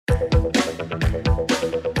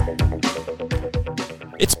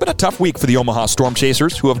It's been a tough week for the Omaha Storm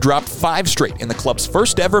Chasers, who have dropped 5 straight in the club's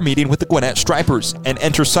first ever meeting with the Gwinnett Stripers and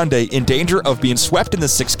enter Sunday in danger of being swept in the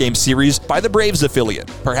 6-game series by the Braves affiliate.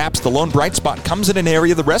 Perhaps the lone bright spot comes in an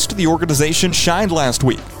area the rest of the organization shined last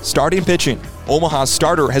week: starting pitching. Omaha's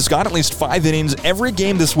starter has gone at least 5 innings every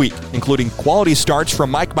game this week, including quality starts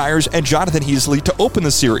from Mike Myers and Jonathan Heasley to open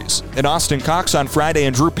the series. And Austin Cox on Friday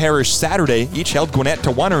and Drew Parrish Saturday each held Gwinnett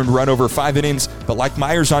to 1 earned run over 5 innings, but like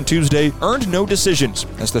Myers on Tuesday, earned no decisions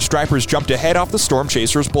as the Stripers jumped ahead off the Storm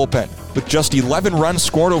Chasers bullpen. With just 11 runs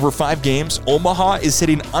scored over 5 games, Omaha is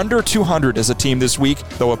hitting under 200 as a team this week,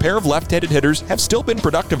 though a pair of left-handed hitters have still been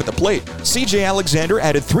productive at the plate. C.J. Alexander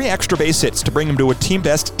added 3 extra base hits to bring him to a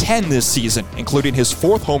team-best 10 this season, including his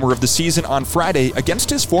 4th homer of the season on Friday against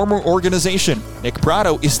his former organization. Nick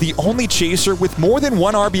Prado is the only chaser with more than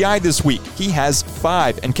 1 RBI this week. He has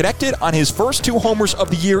 5 and connected on his first 2 homers of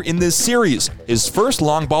the year in this series. His first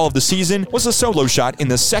long ball of the season was a solo shot in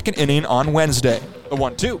the 2nd inning on Wednesday. The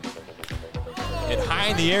 1-2. Hit high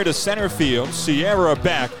in the air to center field. Sierra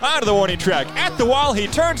back onto the warning track. At the wall, he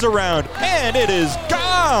turns around, and it is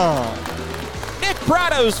gone! Nick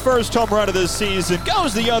Prado's first home run of this season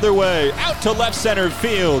goes the other way, out to left center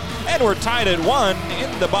field, and we're tied at 1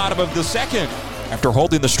 in the bottom of the 2nd. After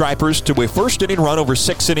holding the Stripers to a first-inning run over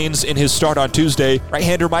 6 innings in his start on Tuesday,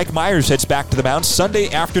 right-hander Mike Myers heads back to the mound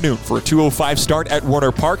Sunday afternoon for a 2:05 start at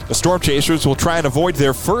Warner Park. The Storm Chasers will try and avoid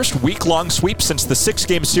their first week-long sweep since the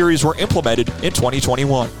 6-game series were implemented in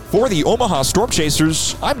 2021. For the Omaha Storm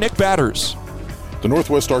Chasers, I'm Nick Batters. The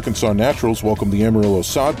Northwest Arkansas Naturals welcomed the Amarillo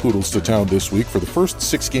Sod Poodles to town this week for the first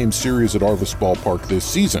 6-game series at Arvis Ballpark this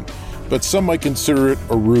season, but some might consider it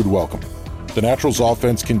a rude welcome. The Naturals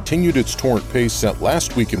offense continued its torrent pace set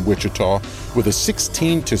last week in Wichita with a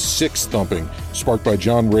 16-6 thumping sparked by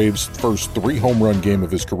John Rave's first 3-home run game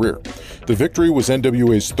of his career. The victory was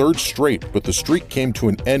NWA's 3rd straight, but the streak came to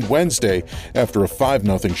an end Wednesday after a 5-0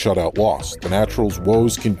 shutout loss. The Naturals'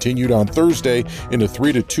 woes continued on Thursday in a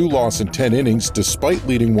 3-2 loss in 10 innings despite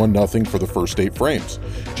leading 1-0 for the first 8 frames.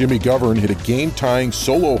 Jimmy Govern hit a game-tying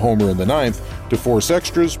solo homer in the 9th to force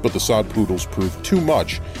extras, but the Sod Poodles proved too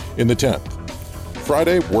much in the 10th.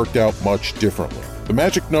 Friday worked out much differently. The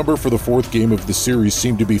magic number for the 4th game of the series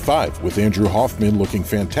seemed to be 5, with Andrew Hoffman looking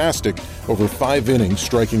fantastic over 5 innings,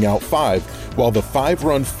 striking out 5, while the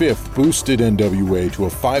 5-run 5th boosted NWA to a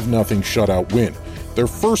 5-0 shutout win, their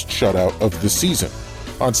first shutout of the season.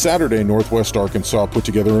 On Saturday, Northwest Arkansas put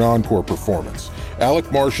together an encore performance. Alec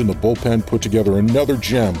Marsh in the bullpen put together another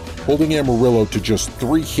gem, holding Amarillo to just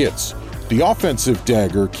 3 hits. The offensive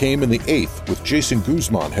dagger came in the 8th, with Jason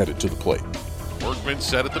Guzman headed to the plate. Workman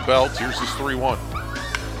set at the belt. Here's his 3-1.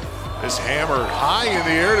 Is hammered high in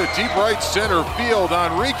the air to deep right center field.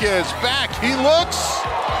 Enriquez back. He looks,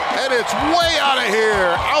 and it's way out of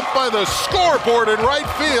here. Out by the scoreboard in right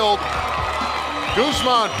field.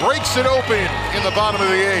 Guzman breaks it open in the bottom of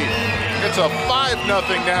the 8th. It's a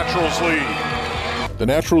 5-0 Naturals lead. The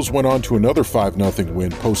Naturals went on to another 5-0 win,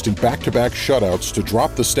 posting back-to-back shutouts to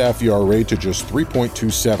drop the staff ERA to just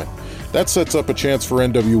 3.27. That sets up a chance for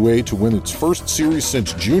NWA to win its first series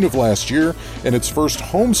since June of last year and its first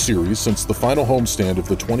home series since the final homestand of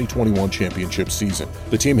the 2021 championship season.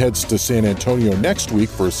 The team heads to San Antonio next week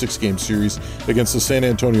for a 6-game series against the San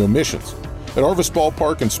Antonio Missions. At Arvis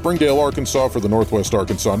Ballpark in Springdale, Arkansas for the Northwest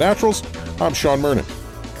Arkansas Naturals, I'm Shawn Murnin.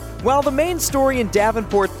 While the main story in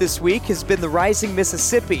Davenport this week has been the rising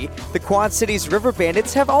Mississippi, the Quad Cities River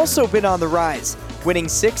Bandits have also been on the rise, winning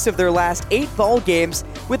 6 of their last 8 ball games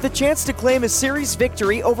with the chance to claim a series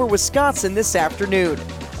victory over Wisconsin this afternoon.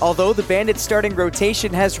 Although the Bandits' starting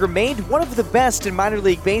rotation has remained one of the best in minor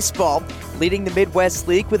league baseball, leading the Midwest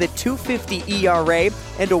League with a .250 ERA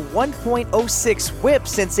and a 1.06 whip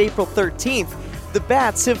since April 13th, the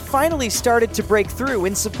Bats have finally started to break through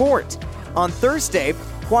in support. On Thursday,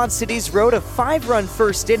 Quad Cities rode a 5-run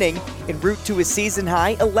first inning en route to a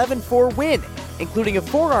season-high 11-4 win, including a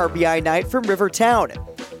 4 RBI night from Rivertown.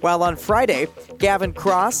 While on Friday, Gavin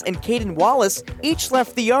Cross and Caden Wallace each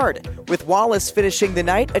left the yard, with Wallace finishing the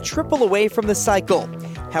night a triple away from the cycle.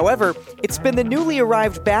 However, it's been the newly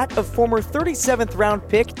arrived bat of former 37th round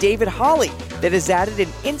pick David Hawley that has added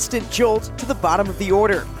an instant jolt to the bottom of the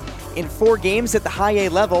order. In 4 games at the high A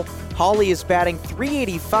level, Hawley is batting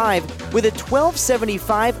 .385 with a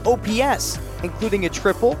 .1275 OPS, including a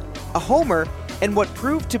triple, a homer, and what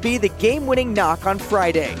proved to be the game-winning knock on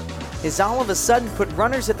Friday. His all of a sudden put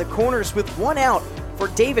runners at the corners with 1 out for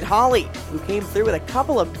David Hawley, who came through with a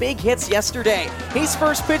couple of big hits yesterday. He's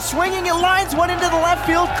first pitch swinging, it lines one into the left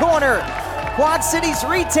field corner. Quad Cities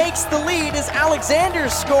retakes the lead as Alexander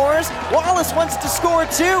scores. Wallace wants to score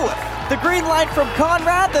too. The green light from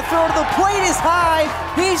Conrad. The throw to the plate is high.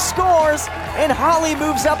 He scores, and Holly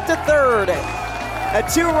moves up to third. A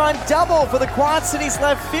 2-run double for the Quad Cities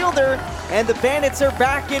left fielder, and the Bandits are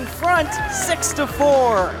back in front,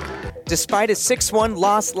 6-4. Despite a 6-1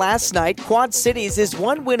 loss last night, Quad Cities is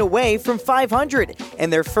 1 win away from 500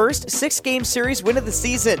 and their first 6-game series win of the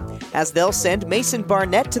season, as they'll send Mason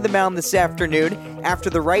Barnett to the mound this afternoon after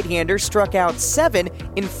the right-hander struck out 7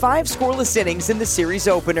 in 5 scoreless innings in the series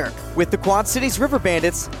opener. With the Quad Cities River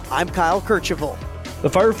Bandits, I'm Kyle Kercheval. The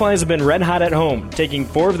Fireflies have been red hot at home, taking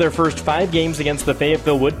 4 of their first 5 games against the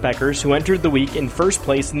Fayetteville Woodpeckers, who entered the week in first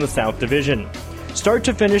place in the South Division. Start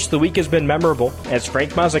to finish, the week has been memorable, as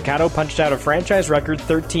Frank Mazzucato punched out a franchise record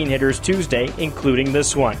 13 hitters Tuesday, including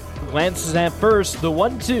this one. Glances at first, the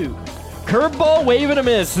 1-2. Curveball, wave and a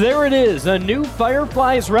miss. There it is, a new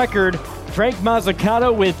Fireflies record. Frank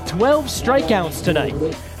Mazzucato with 12 strikeouts tonight.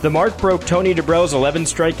 The mark broke Tony DeBrow's 11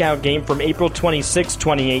 strikeout game from April 26,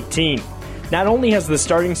 2018. Not only has the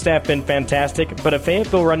starting staff been fantastic, but a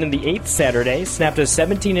Fayetteville run in the 8th Saturday snapped a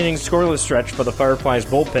 17-inning scoreless stretch for the Fireflies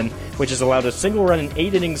bullpen, which has allowed a single run in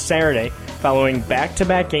 8 innings Saturday, following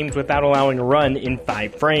back-to-back games without allowing a run in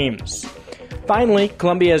 5 frames. Finally,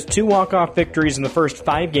 Columbia has 2 walk-off victories in the first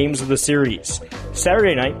 5 games of the series.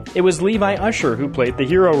 Saturday night, it was Levi Usher who played the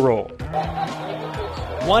hero role.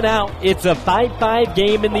 1 out, it's a 5-5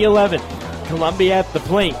 game in the 11th. Columbia at the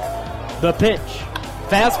plate. The pitch.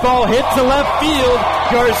 Fastball hits to left field.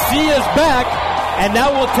 Garcia's back, and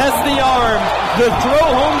now we'll test the arm. The throw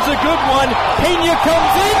home's a good one. Pena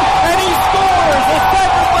comes in, and he scores! A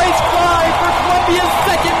sacrifice fly for Columbia's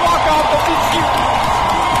second walk-off of the series.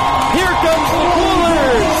 Here comes the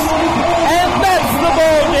Coolers, and that's the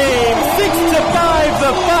ball game. 6-5,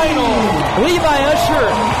 the final. Levi Usher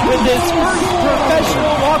with his first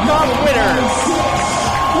professional walk-off winner.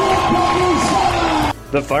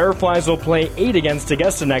 The Fireflies will play 8 against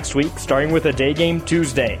Augusta next week, starting with a day game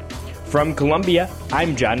Tuesday. From Columbia,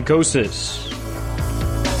 I'm John Kocsis.